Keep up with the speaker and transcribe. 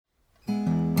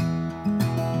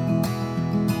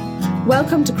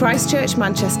Welcome to Christchurch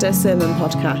Manchester Sermon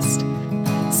Podcast.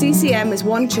 CCM is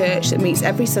one church that meets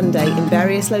every Sunday in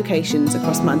various locations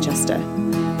across Manchester.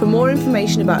 For more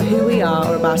information about who we are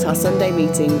or about our Sunday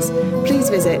meetings, please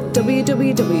visit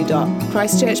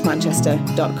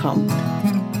www.christchurchmanchester.com.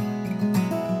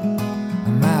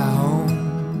 My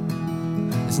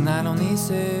home is not on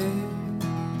this earth,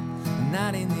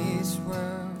 not in this world.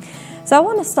 So I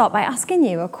want to start by asking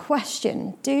you a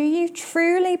question. Do you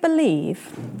truly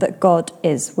believe that God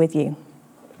is with you?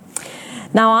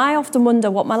 Now, I often wonder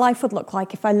what my life would look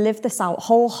like if I lived this out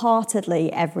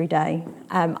wholeheartedly every day.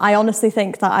 I honestly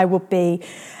think that I would be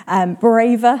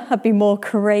braver, I'd be more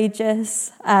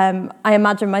courageous. I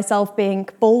imagine myself being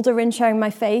bolder in sharing my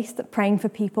faith, praying for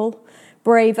people,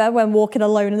 braver when walking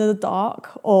alone in the dark,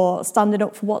 or standing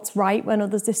up for what's right when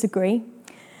others disagree.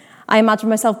 I imagine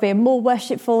myself being more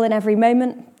worshipful in every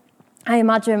moment. I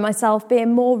imagine myself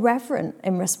being more reverent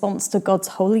in response to God's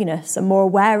holiness and more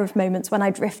aware of moments when I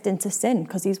drift into sin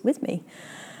because he's with me.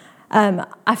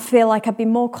 I feel like I'd be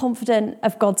more confident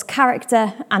of God's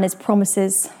character and his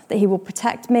promises, that he will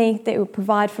protect me, that he will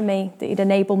provide for me, that he'd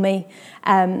enable me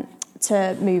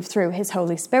to move through his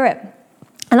Holy Spirit.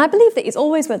 And I believe that he's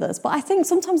always with us, but I think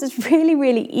sometimes it's really,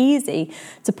 really easy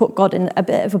to put God in a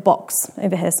bit of a box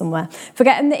over here somewhere,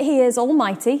 forgetting that he is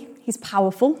almighty, he's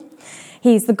powerful.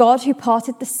 He's the God who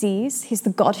parted the seas. He's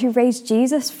the God who raised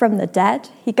Jesus from the dead.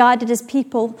 He guided his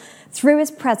people through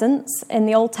his presence in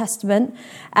the Old Testament,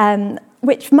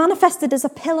 which manifested as a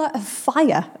pillar of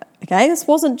fire. Okay, this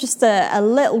wasn't just a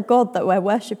little God that we're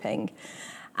worshipping.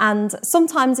 And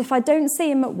sometimes if I don't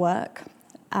see him at work,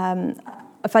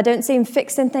 if I don't see him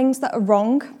fixing things that are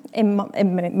wrong,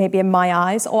 maybe in my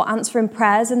eyes, or answering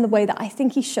prayers in the way that I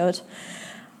think he should,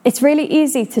 it's really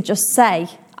easy to just say,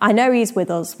 I know he's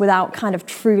with us, without kind of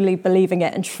truly believing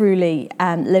it and truly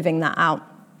living that out.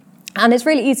 And it's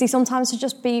really easy sometimes to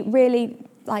just be really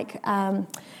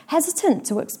hesitant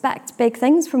to expect big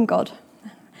things from God.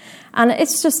 And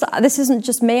it's just, this isn't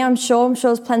just me, I'm sure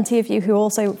there's plenty of you who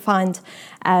also find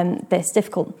this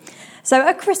difficult. So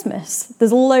at Christmas,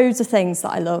 there's loads of things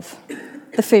that I love.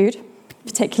 The food,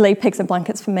 particularly pigs and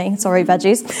blankets for me, sorry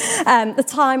veggies. The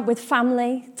time with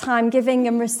family, time giving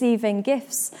and receiving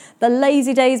gifts. The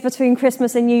lazy days between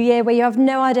Christmas and New Year where you have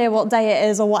no idea what day it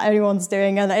is or what anyone's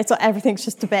doing, and everything's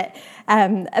just a bit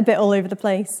all over the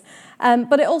place.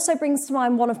 But it also brings to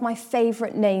mind one of my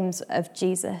favourite names of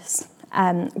Jesus,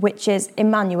 which is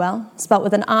Emmanuel, spelt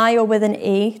with an I or with an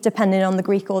E, depending on the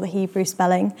Greek or the Hebrew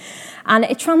spelling. And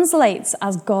it translates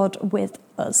as God with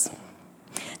us.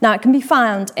 Now, it can be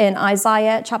found in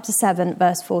Isaiah chapter 7,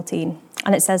 verse 14.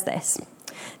 And it says this: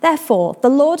 "Therefore, the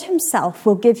Lord himself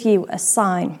will give you a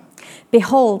sign.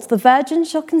 Behold, the virgin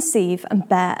shall conceive and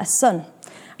bear a son,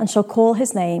 and shall call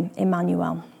his name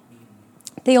Emmanuel."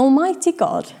 The Almighty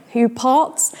God, who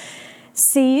parts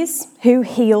sees, who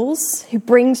heals, who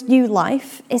brings new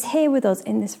life, is here with us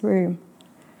in this room.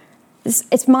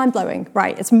 It's mind-blowing,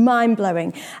 right? It's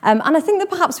mind-blowing. And I think that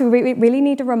perhaps we really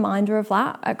need a reminder of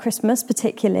that at Christmas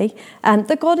particularly,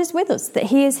 that God is with us, that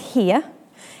he is here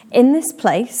in this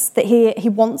place, that he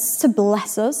wants to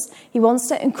bless us, he wants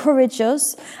to encourage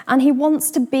us, and he wants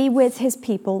to be with his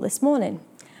people this morning.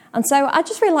 And so I'd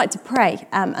just really like to pray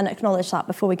and acknowledge that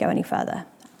before we go any further.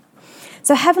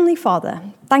 So Heavenly Father,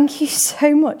 thank you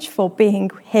so much for being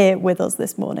here with us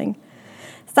this morning.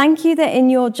 Thank you that in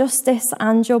your justice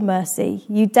and your mercy,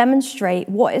 you demonstrate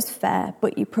what is fair,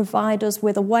 but you provide us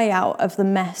with a way out of the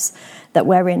mess that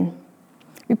we're in.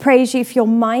 We praise you for your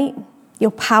might,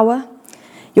 your power,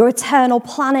 your eternal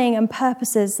planning and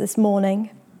purposes this morning.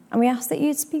 And we ask that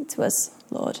you'd speak to us,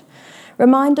 Lord.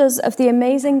 Remind us of the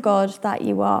amazing God that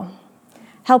you are.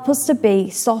 Help us to be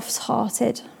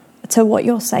soft-hearted to what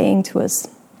you're saying to us.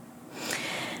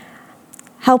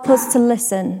 Help us to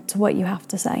listen to what you have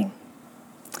to say.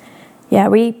 Yeah,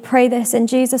 we pray this in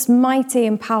Jesus' mighty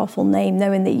and powerful name,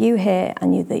 knowing that you hear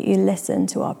and that you listen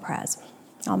to our prayers.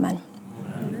 Amen.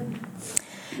 Amen.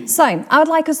 So, I would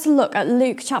like us to look at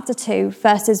Luke chapter 2,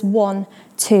 verses 1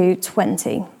 to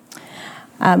 20,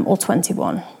 or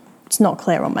 21. It's not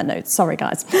clear on my notes, sorry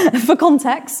guys. For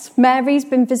context, Mary's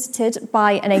been visited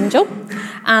by an angel,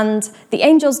 and the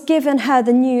angel's given her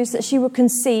the news that she will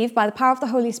conceive by the power of the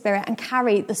Holy Spirit and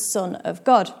carry the Son of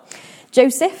God.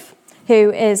 Joseph,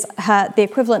 who is the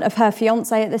equivalent of her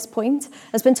fiancé at this point,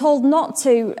 has been told not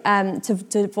to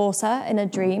divorce her in a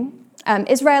dream.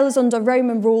 Israel is under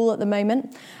Roman rule at the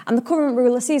moment, and the current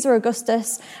ruler, Caesar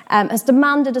Augustus, has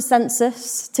demanded a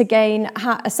census to gain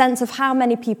a sense of how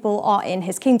many people are in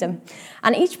his kingdom.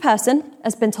 And each person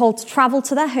has been told to travel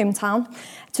to their hometown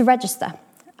to register.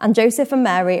 and Joseph and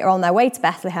Mary are on their way to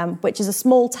Bethlehem, which is a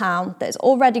small town that is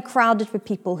already crowded with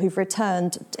people who've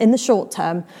returned in the short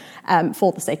term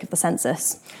for the sake of the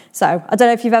census. So I don't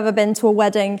know if you've ever been to a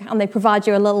wedding and they provide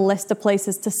you a little list of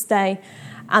places to stay,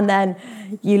 and then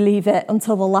you leave it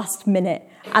until the last minute,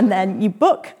 and then you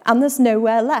book, and there's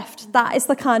nowhere left. That is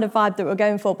the kind of vibe that we're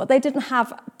going for. But they didn't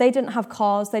have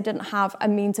cars. They didn't have a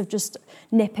means of just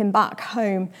nipping back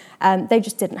home. They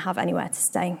just didn't have anywhere to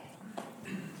stay.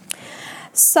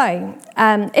 So,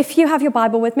 if you have your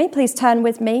Bible with me, please turn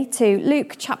with me to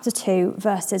Luke chapter 2,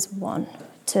 verses 1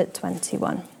 to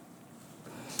 21.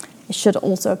 It should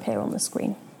also appear on the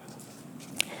screen.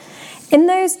 In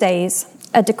those days,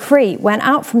 a decree went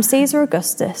out from Caesar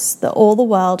Augustus that all the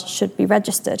world should be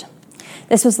registered.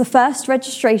 This was the first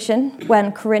registration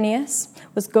when Quirinius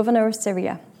was governor of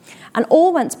Syria, and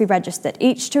all went to be registered,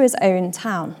 each to his own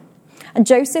town. And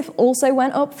Joseph also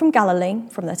went up from Galilee,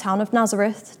 from the town of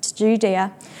Nazareth to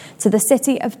Judea, to the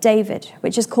city of David,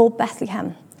 which is called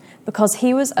Bethlehem, because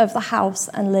he was of the house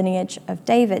and lineage of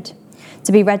David,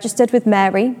 to be registered with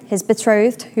Mary, his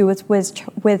betrothed, who was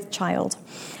with child.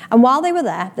 And while they were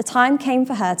there, the time came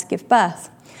for her to give birth.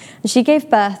 And she gave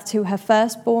birth to her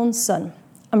firstborn son,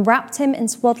 and wrapped him in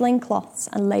swaddling cloths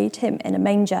and laid him in a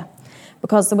manger,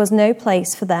 because there was no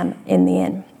place for them in the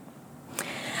inn.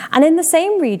 And in the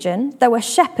same region, there were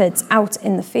shepherds out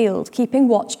in the field, keeping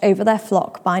watch over their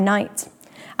flock by night.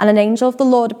 And an angel of the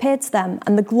Lord appeared to them,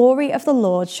 and the glory of the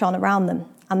Lord shone around them,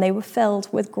 and they were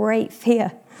filled with great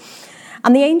fear.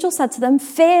 And the angel said to them,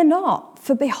 "Fear not,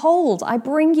 for behold, I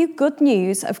bring you good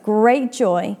news of great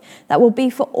joy that will be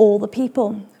for all the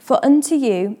people. For unto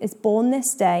you is born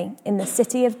this day in the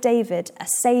city of David a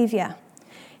Saviour,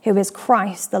 who is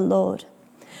Christ the Lord.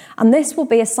 And this will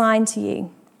be a sign to you.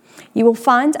 You will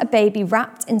find a baby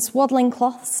wrapped in swaddling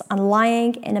cloths and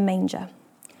lying in a manger."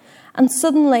 And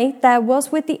suddenly there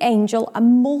was with the angel a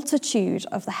multitude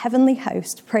of the heavenly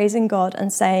host praising God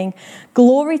and saying,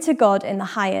 "Glory to God in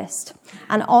the highest,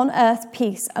 and on earth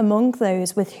peace among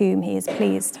those with whom he is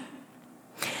pleased."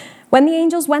 When the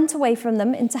angels went away from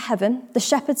them into heaven, the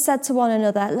shepherds said to one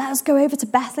another, "Let us go over to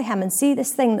Bethlehem and see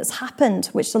this thing that's happened,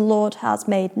 which the Lord has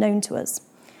made known to us."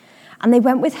 And they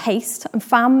went with haste and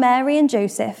found Mary and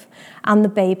Joseph and the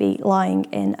baby lying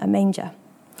in a manger.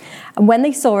 And when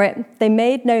they saw it, they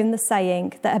made known the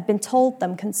saying that had been told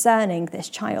them concerning this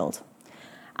child.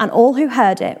 And all who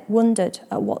heard it wondered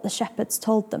at what the shepherds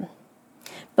told them.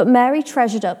 But Mary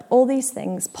treasured up all these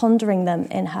things, pondering them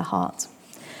in her heart.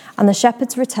 And the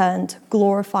shepherds returned,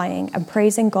 glorifying and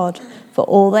praising God for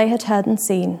all they had heard and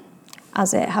seen,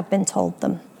 as it had been told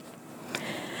them.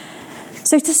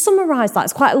 So to summarise that,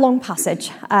 it's quite a long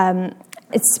passage.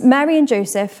 It's Mary and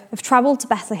Joseph have travelled to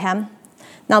Bethlehem.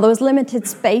 Now, there was limited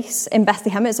space in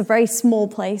Bethlehem. It's a very small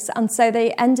place. And so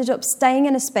they ended up staying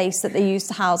in a space that they used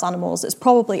to house animals. It's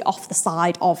probably off the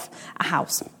side of a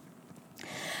house.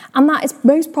 And that is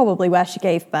most probably where she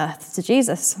gave birth to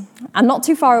Jesus. And not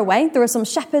too far away, there are some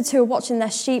shepherds who are watching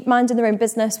their sheep, minding their own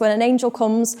business, when an angel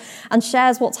comes and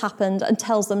shares what's happened and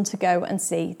tells them to go and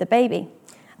see the baby.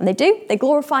 And they do. They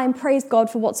glorify and praise God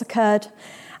for what's occurred.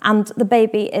 And the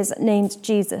baby is named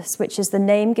Jesus, which is the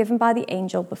name given by the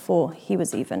angel before he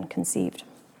was even conceived.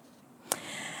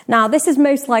 Now, this is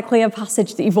most likely a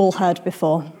passage that you've all heard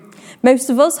before.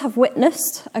 Most of us have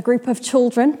witnessed a group of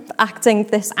children acting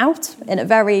this out in a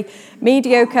very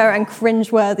mediocre and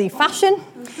cringe-worthy fashion,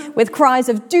 with cries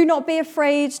of "do not be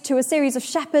afraid" to a series of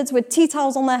shepherds with tea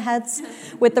towels on their heads,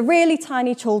 with the really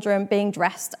tiny children being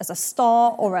dressed as a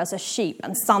star or as a sheep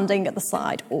and standing at the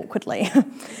side awkwardly.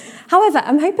 However,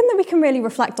 I'm hoping that we can really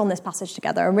reflect on this passage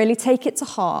together and really take it to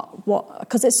heart,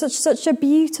 because it's such a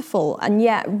beautiful and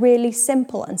yet really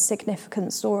simple and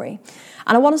significant story.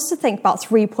 And I want us to think about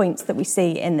 3 points that we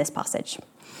see in this passage.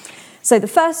 So the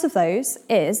first of those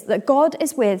is that God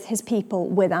is with his people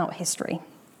without history.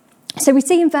 So we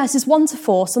see in verses 1 to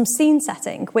 4 some scene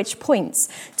setting which points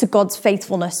to God's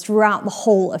faithfulness throughout the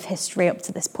whole of history up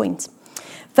to this point.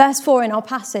 Verse 4 in our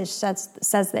passage says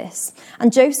this: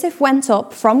 "And Joseph went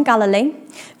up from Galilee,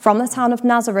 from the town of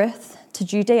Nazareth to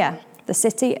Judea, to the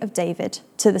city of David,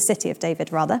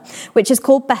 which is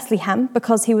called Bethlehem,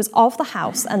 because he was of the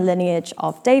house and lineage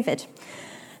of David."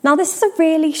 Now, this is a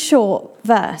really short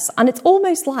verse, and it's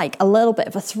almost like a little bit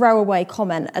of a throwaway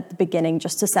comment at the beginning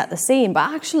just to set the scene,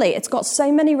 but actually it's got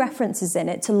so many references in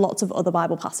it to lots of other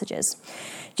Bible passages.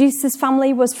 Jesus'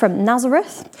 family was from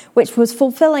Nazareth, which was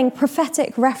fulfilling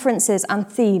prophetic references and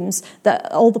themes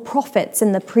that all the prophets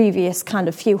in the previous kind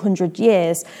of few hundred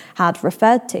years had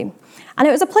referred to. And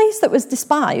it was a place that was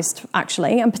despised,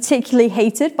 actually, and particularly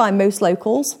hated by most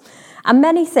locals. And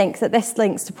many think that this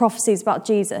links to prophecies about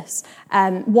Jesus.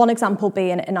 One example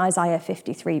being in Isaiah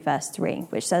 53, verse 3,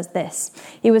 which says this: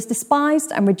 "He was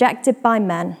despised and rejected by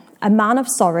men, a man of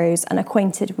sorrows and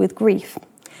acquainted with grief.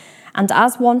 And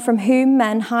as one from whom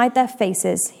men hide their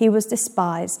faces, he was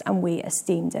despised and we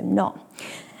esteemed him not."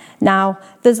 Now,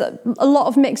 there's a lot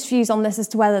of mixed views on this as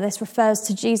to whether this refers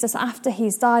to Jesus after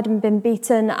he's died and been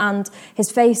beaten and his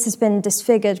face has been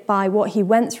disfigured by what he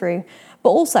went through.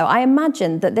 But also, I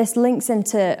imagine that this links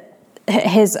into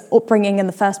his upbringing in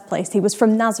the first place. He was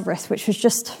from Nazareth, which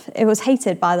was it was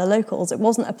hated by the locals. It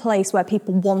wasn't a place where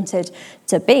people wanted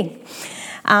to be.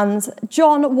 And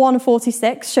John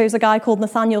 1:46 shows a guy called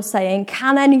Nathanael saying,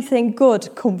 "Can anything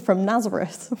good come from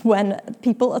Nazareth?" when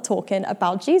people are talking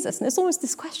about Jesus. And it's almost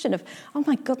this question of, oh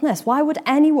my goodness, why would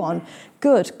anyone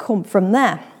good come from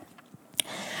there?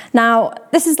 Now,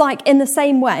 this is like in the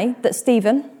same way that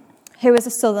Stephen, who is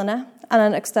a southerner and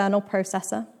an external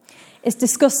processor, is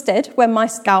disgusted when my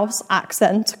Scouse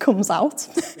accent comes out.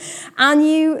 And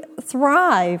you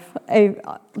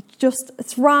just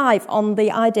thrive on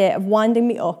the idea of winding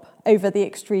me up over the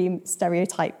extreme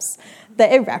stereotypes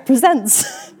that it represents.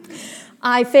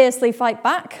 I fiercely fight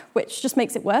back, which just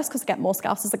makes it worse because I get more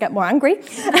Scouse as I get more angry.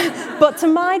 But to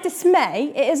my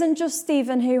dismay, it isn't just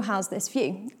Stephen who has this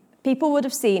view. People would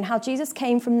have seen how Jesus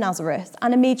came from Nazareth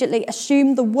and immediately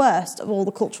assumed the worst of all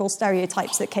the cultural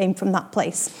stereotypes that came from that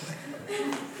place.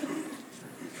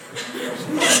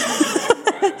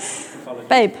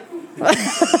 Babe.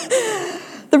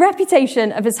 The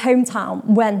reputation of his hometown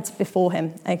went before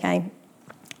him, okay?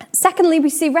 Secondly, we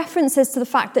see references to the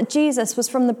fact that Jesus was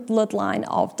from the bloodline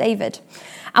of David.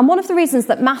 And one of the reasons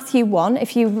that Matthew 1,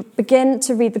 if you begin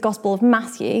to read the Gospel of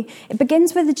Matthew, it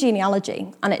begins with a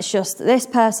genealogy. And it's just this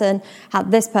person,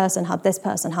 had this person, had this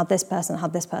person, had this person,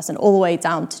 had this person, all the way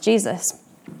down to Jesus.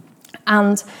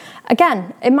 And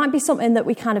again, it might be something that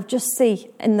we kind of just see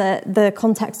in the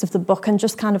context of the book and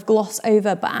just kind of gloss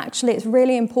over, but actually it's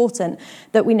really important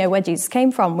that we know where Jesus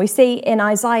came from. We see in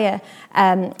Isaiah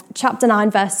chapter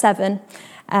 9, verse 7,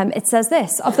 it says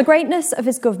this: "Of the greatness of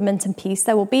his government and peace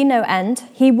there will be no end.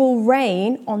 He will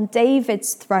reign on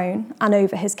David's throne and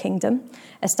over his kingdom,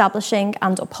 establishing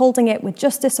and upholding it with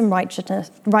justice and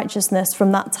righteousness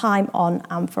from that time on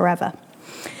and forever."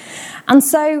 And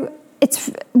so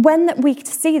it's when we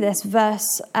see this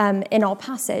verse in our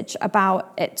passage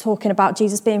about it talking about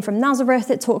Jesus being from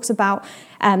Nazareth, it talks about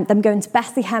them going to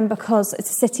Bethlehem because it's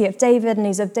a city of David and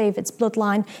he's of David's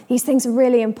bloodline. These things are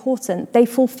really important. They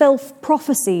fulfill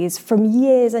prophecies from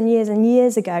years and years and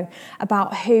years ago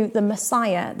about who the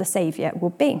Messiah, the Saviour, will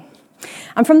be.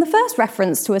 And from the first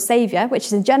reference to a saviour, which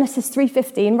is in Genesis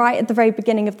 3:15, right at the very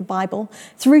beginning of the Bible,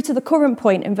 through to the current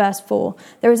point in verse 4,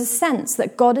 there is a sense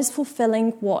that God is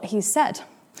fulfilling what he said.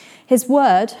 His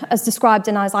word, as described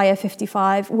in Isaiah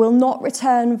 55, will not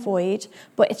return void,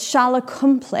 but it shall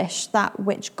accomplish that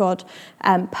which God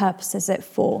purposes it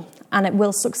for, and it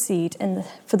will succeed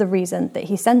for the reason that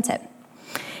he sent it.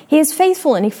 He is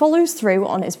faithful and he follows through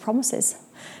on his promises.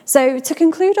 So to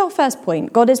conclude our first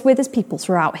point, God is with his people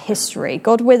throughout history.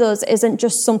 God with us isn't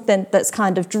just something that's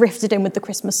kind of drifted in with the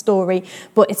Christmas story,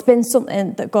 but it's been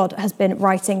something that God has been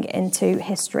writing into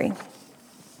history.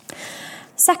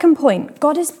 Second point,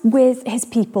 God is with his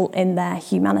people in their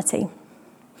humanity.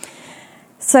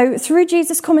 So through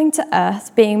Jesus coming to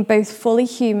earth, being both fully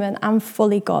human and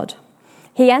fully God,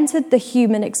 he entered the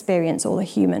human experience or the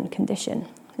human condition.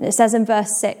 And it says in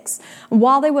verse 6, "And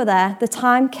while they were there, the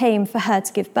time came for her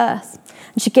to give birth.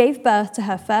 And she gave birth to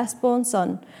her firstborn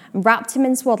son and wrapped him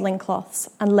in swaddling cloths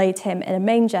and laid him in a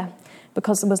manger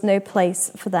because there was no place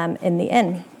for them in the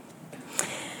inn."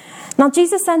 Now,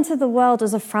 Jesus entered the world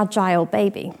as a fragile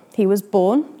baby. He was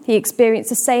born. He experienced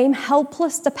the same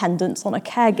helpless dependence on a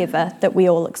caregiver that we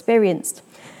all experienced.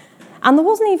 And there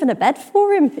wasn't even a bed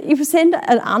for him. He was in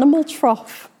an animal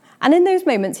trough. And in those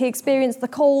moments, he experienced the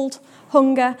cold,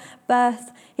 hunger,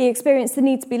 birth. He experienced the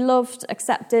need to be loved,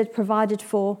 accepted, provided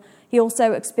for. He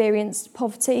also experienced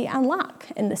poverty and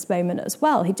lack in this moment as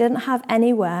well. He didn't have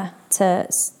anywhere to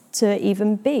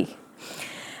even be.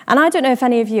 And I don't know if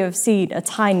any of you have seen a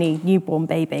tiny newborn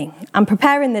baby. And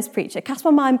preparing this preach, it cast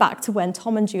my mind back to when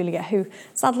Tom and Julia, who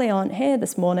sadly aren't here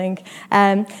this morning,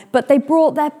 but they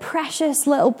brought their precious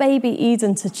little baby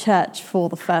Eden to church for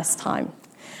the first time.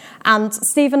 And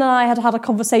Stephen and I had had a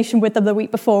conversation with them the week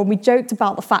before, and we joked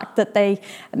about the fact that they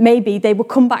would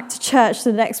come back to church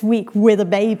the next week with a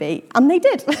baby. And they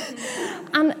did.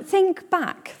 And think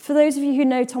back, for those of you who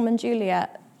know Tom and Julia,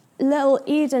 little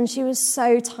Eden, she was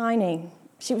so tiny.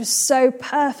 She was so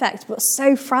perfect, but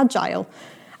so fragile.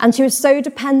 And she was so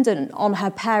dependent on her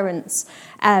parents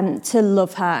to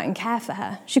love her and care for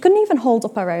her. She couldn't even hold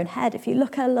up her own head. If you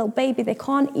look at a little baby, they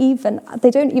don't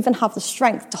even have the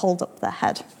strength to hold up their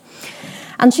head.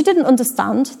 And she didn't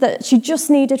understand that she just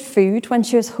needed food when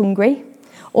she was hungry,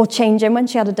 or changing when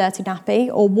she had a dirty nappy,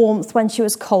 or warmth when she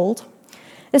was cold.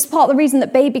 This is part of the reason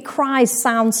that baby cries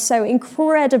sound so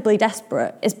incredibly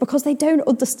desperate, is because they don't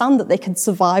understand that they can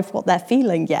survive what they're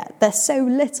feeling yet. They're so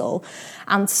little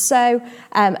and so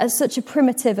at such a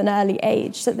primitive and early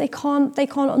age that they can't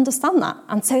understand that.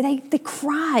 And so they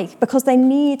cry because they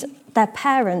need their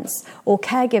parents or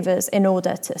caregivers in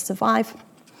order to survive.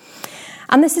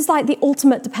 And this is like the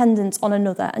ultimate dependence on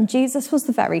another. And Jesus was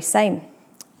the very same.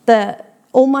 The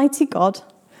Almighty God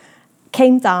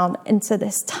came down into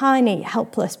this tiny,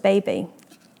 helpless baby.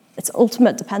 It's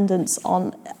ultimate dependence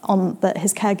on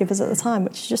his caregivers at the time,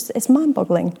 which is just, it's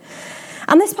mind-boggling.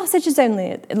 And this passage is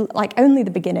only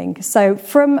the beginning. So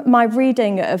from my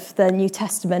reading of the New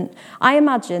Testament, I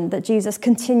imagine that Jesus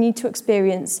continued to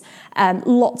experience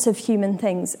lots of human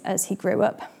things as he grew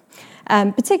up.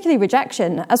 Particularly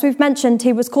rejection. As we've mentioned,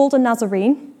 he was called a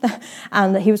Nazarene,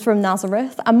 and he was from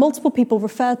Nazareth, and multiple people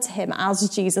referred to him as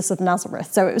Jesus of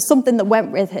Nazareth. So it was something that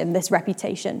went with him, this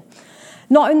reputation.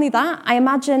 Not only that, I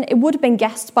imagine it would have been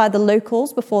guessed by the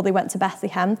locals before they went to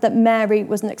Bethlehem that Mary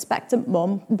was an expectant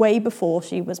mum way before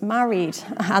she was married.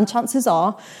 And chances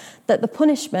are that the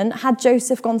punishment, had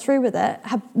Joseph gone through with it,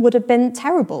 would have been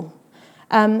terrible.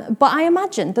 But I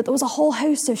imagine that there was a whole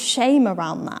host of shame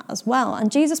around that as well.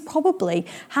 And Jesus probably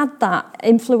had that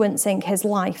influencing his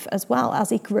life as well as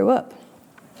he grew up.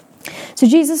 So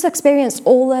Jesus experienced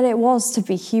all that it was to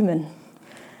be human.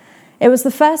 It was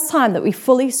the first time that we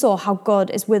fully saw how God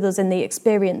is with us in the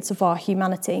experience of our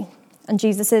humanity. And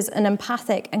Jesus is an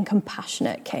empathic and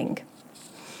compassionate king.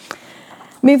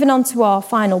 Moving on to our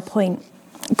final point.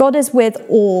 God is with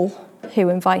all who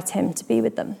invite him to be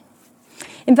with them.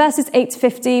 In verses 8 to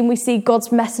 15, we see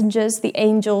God's messengers, the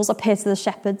angels, appear to the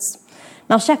shepherds.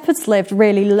 Now, shepherds lived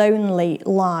really lonely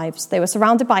lives. They were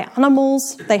surrounded by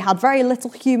animals. They had very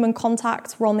little human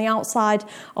contact, were on the outside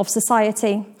of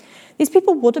society. These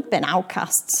people would have been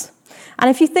outcasts. And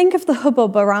if you think of the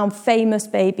hubbub around famous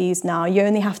babies now, you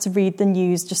only have to read the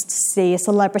news just to see a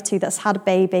celebrity that's had a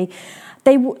baby.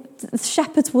 The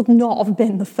shepherds would not have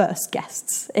been the first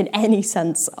guests in any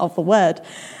sense of the word.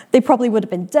 They probably would have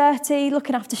been dirty.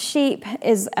 Looking after sheep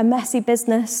is a messy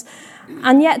business.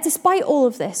 And yet, despite all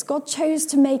of this, God chose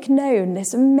to make known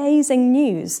this amazing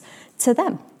news to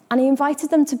them. And he invited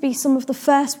them to be some of the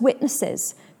first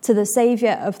witnesses to the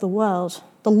Saviour of the world,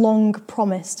 the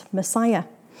long-promised Messiah.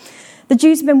 The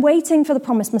Jews have been waiting for the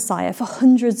promised Messiah for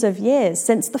hundreds of years,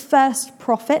 since the first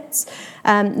prophecies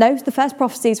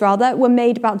were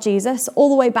made about Jesus all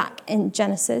the way back in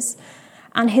Genesis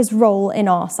and his role in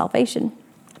our salvation.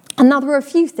 And now there are a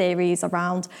few theories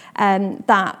around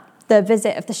that the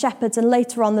visit of the shepherds and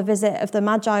later on the visit of the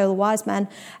Magi or the wise men,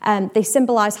 they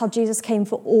symbolise how Jesus came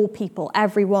for all people,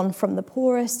 everyone from the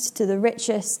poorest to the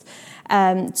richest,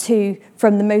 from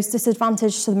the most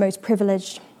disadvantaged to the most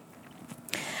privileged.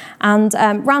 And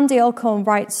Randy Alcorn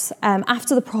writes,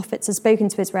 after the prophets had spoken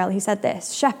to Israel, he said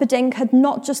this: shepherding had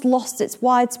not just lost its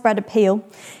widespread appeal,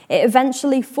 it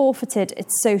eventually forfeited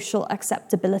its social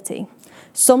acceptability.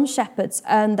 Some shepherds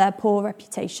earned their poor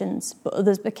reputations, but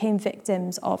others became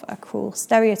victims of a cruel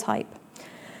stereotype.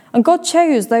 And God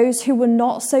chose those who were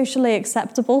not socially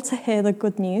acceptable to hear the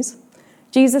good news.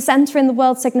 Jesus entering the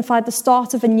world signified the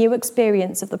start of a new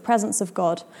experience of the presence of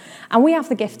God. And we have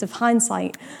the gift of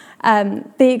hindsight.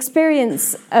 The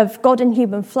experience of God in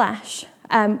human flesh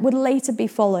would later be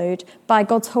followed by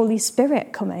God's Holy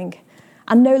Spirit coming.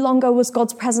 And no longer was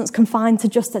God's presence confined to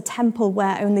just a temple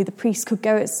where only the priest could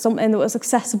go. It's something that was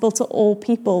accessible to all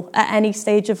people at any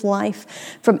stage of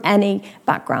life, from any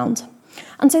background.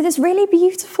 And so this really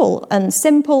beautiful and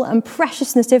simple and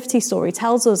precious nativity story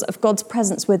tells us of God's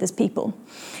presence with his people.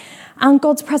 And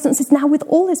God's presence is now with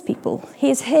all his people.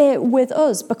 He is here with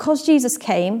us. Because Jesus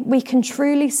came, we can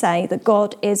truly say that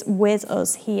God is with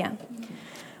us here.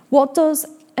 What does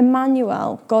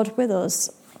Emmanuel, God with us,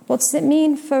 what does it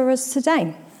mean for us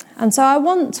today? And so I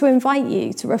want to invite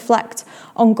you to reflect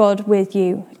on God with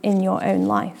you in your own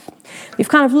life. We've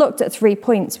kind of looked at 3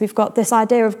 points. We've got this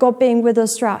idea of God being with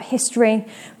us throughout history.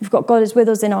 We've got God is with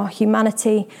us in our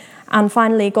humanity. And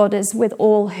finally, God is with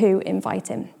all who invite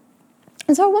him.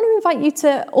 And so I want to invite you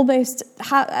to almost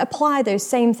apply those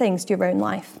same things to your own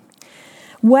life.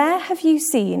 Where have you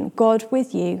seen God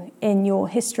with you in your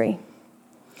history?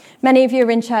 Many of you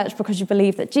are in church because you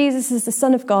believe that Jesus is the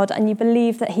Son of God and you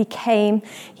believe that he came,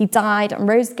 he died and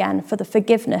rose again for the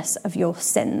forgiveness of your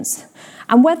sins.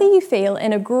 And whether you feel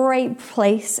in a great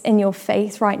place in your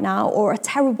faith right now or a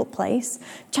terrible place,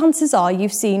 chances are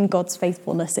you've seen God's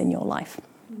faithfulness in your life.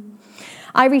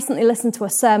 I recently listened to a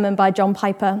sermon by John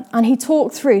Piper, and he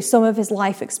talked through some of his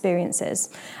life experiences.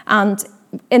 And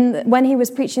when he was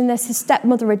preaching this, his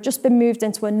stepmother had just been moved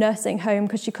into a nursing home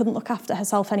because she couldn't look after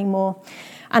herself anymore.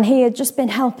 And he had just been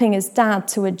helping his dad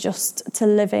to adjust to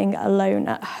living alone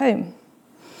at home.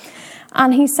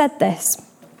 And he said this.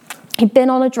 He'd been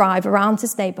on a drive around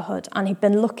his neighbourhood, and he'd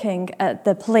been looking at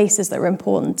the places that were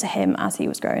important to him as he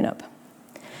was growing up.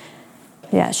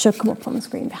 Yeah, it should come up on the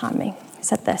screen behind me. He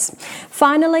said this.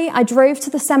 Finally, I drove to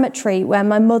the cemetery where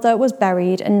my mother was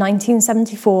buried in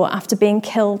 1974 after being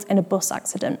killed in a bus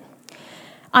accident.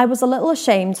 I was a little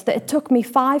ashamed that it took me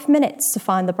 5 minutes to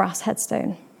find the brass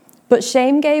headstone. But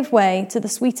shame gave way to the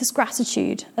sweetest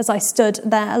gratitude as I stood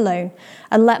there alone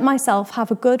and let myself have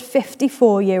a good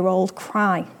 54-year-old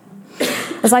cry.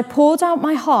 As I poured out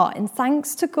my heart in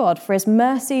thanks to God for his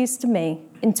mercies to me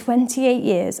in 28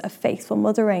 years of faithful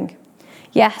mothering.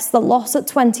 Yes, the loss at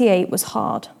 28 was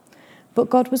hard, but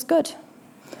God was good.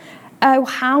 Oh,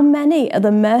 how many are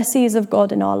the mercies of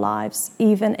God in our lives,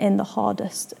 even in the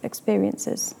hardest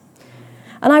experiences?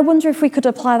 And I wonder if we could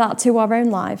apply that to our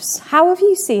own lives. How have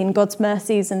you seen God's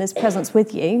mercies and his presence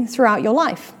with you throughout your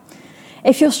life?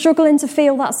 If you're struggling to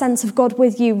feel that sense of God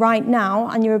with you right now,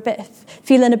 and you're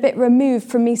feeling a bit removed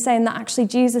from me saying that actually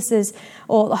Jesus is,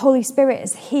 or the Holy Spirit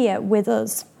is here with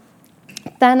us,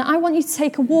 then I want you to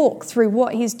take a walk through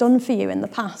what he's done for you in the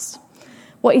past,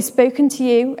 what he's spoken to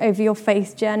you over your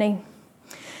faith journey.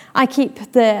 I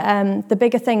keep the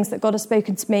bigger things that God has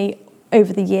spoken to me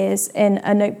over the years in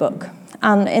a notebook.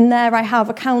 And in there I have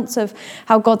accounts of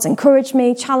how God's encouraged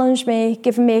me, challenged me,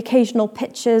 given me occasional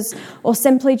pictures, or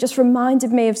simply just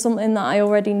reminded me of something that I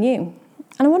already knew.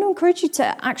 And I want to encourage you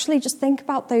to actually just think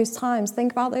about those times.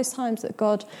 Think about those times that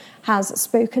God has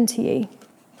spoken to you.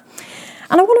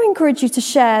 And I want to encourage you to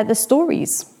share the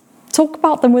stories. Talk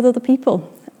about them with other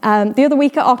people. The other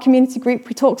week at our community group,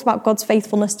 we talked about God's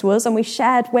faithfulness to us, and we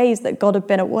shared ways that God had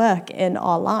been at work in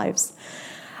our lives.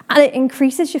 And it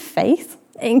increases your faith,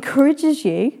 it encourages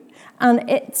you, and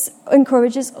it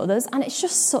encourages others, and it's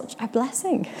just such a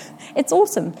blessing. It's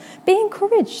awesome. Be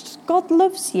encouraged. God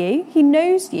loves you. He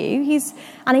knows you.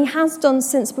 And he has done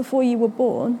since before you were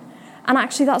born. And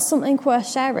actually, that's something worth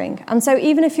sharing. And so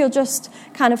even if you're just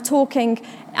kind of talking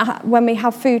when we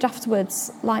have food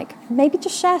afterwards, like maybe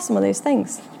just share some of those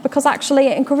things, because actually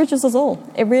it encourages us all.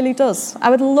 It really does. I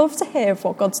would love to hear of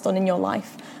what God's done in your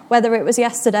life, whether it was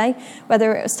yesterday,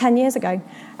 whether it was 10 years ago,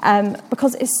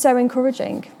 because it's so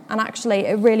encouraging. And actually,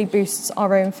 it really boosts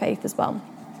our own faith as well.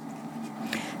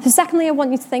 So secondly, I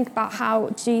want you to think about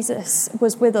how Jesus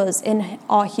was with us in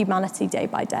our humanity day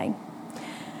by day.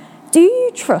 Do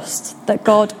you trust that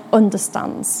God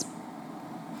understands?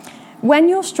 When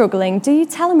you're struggling, do you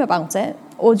tell him about it,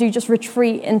 or do you just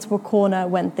retreat into a corner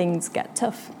when things get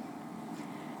tough?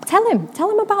 Tell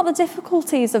him about the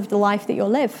difficulties of the life that you'll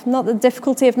live, not the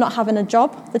difficulty of not having a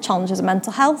job, the challenges of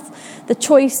mental health, the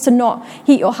choice to not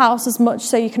heat your house as much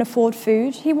so you can afford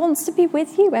food. He wants to be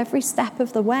with you every step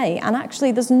of the way, and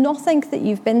actually there's nothing that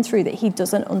you've been through that he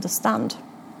doesn't understand.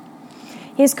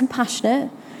 He is compassionate,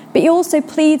 but he also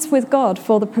pleads with God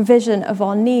for the provision of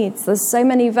our needs. There's so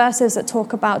many verses that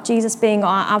talk about Jesus being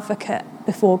our advocate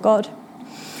before God.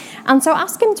 And so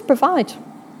ask him to provide,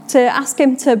 to ask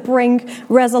him to bring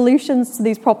resolutions to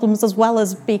these problems as well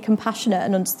as be compassionate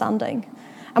and understanding.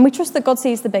 And we trust that God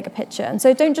sees the bigger picture. And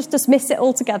so don't just dismiss it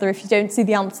altogether if you don't see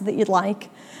the answer that you'd like.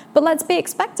 But let's be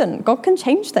expectant. God can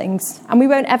change things. And we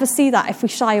won't ever see that if we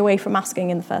shy away from asking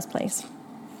in the first place.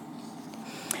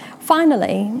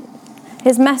 Finally,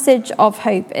 his message of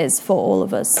hope is for all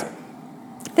of us.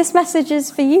 This message is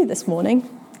for you this morning.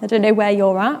 I don't know where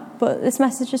you're at, but this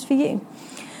message is for you.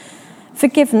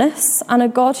 Forgiveness and a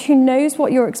God who knows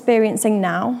what you're experiencing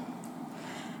now.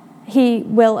 He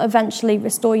will eventually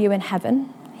restore you in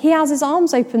heaven. He has his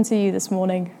arms open to you this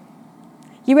morning.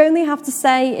 You only have to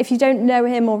say, if you don't know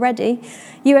him already,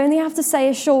 you only have to say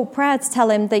a short prayer to tell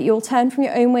him that you'll turn from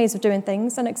your own ways of doing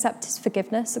things and accept his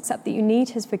forgiveness, accept that you need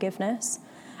his forgiveness.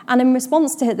 And in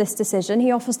response to this decision,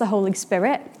 he offers the Holy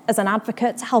Spirit as an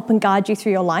advocate to help and guide you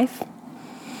through your life.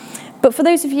 But for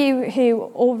those of you who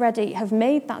already have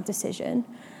made that decision,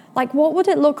 what would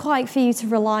it look like for you to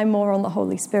rely more on the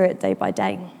Holy Spirit day by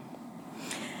day?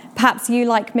 Perhaps you,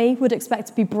 like me, would expect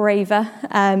to be braver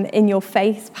in your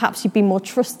faith. Perhaps you'd be more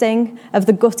trusting of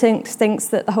the gut instincts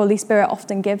that the Holy Spirit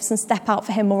often gives and step out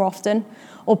for him more often,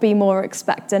 or be more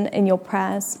expectant in your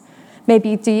prayers. Maybe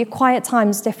you do your quiet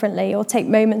times differently, or take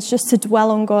moments just to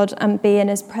dwell on God and be in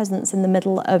his presence in the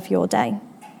middle of your day.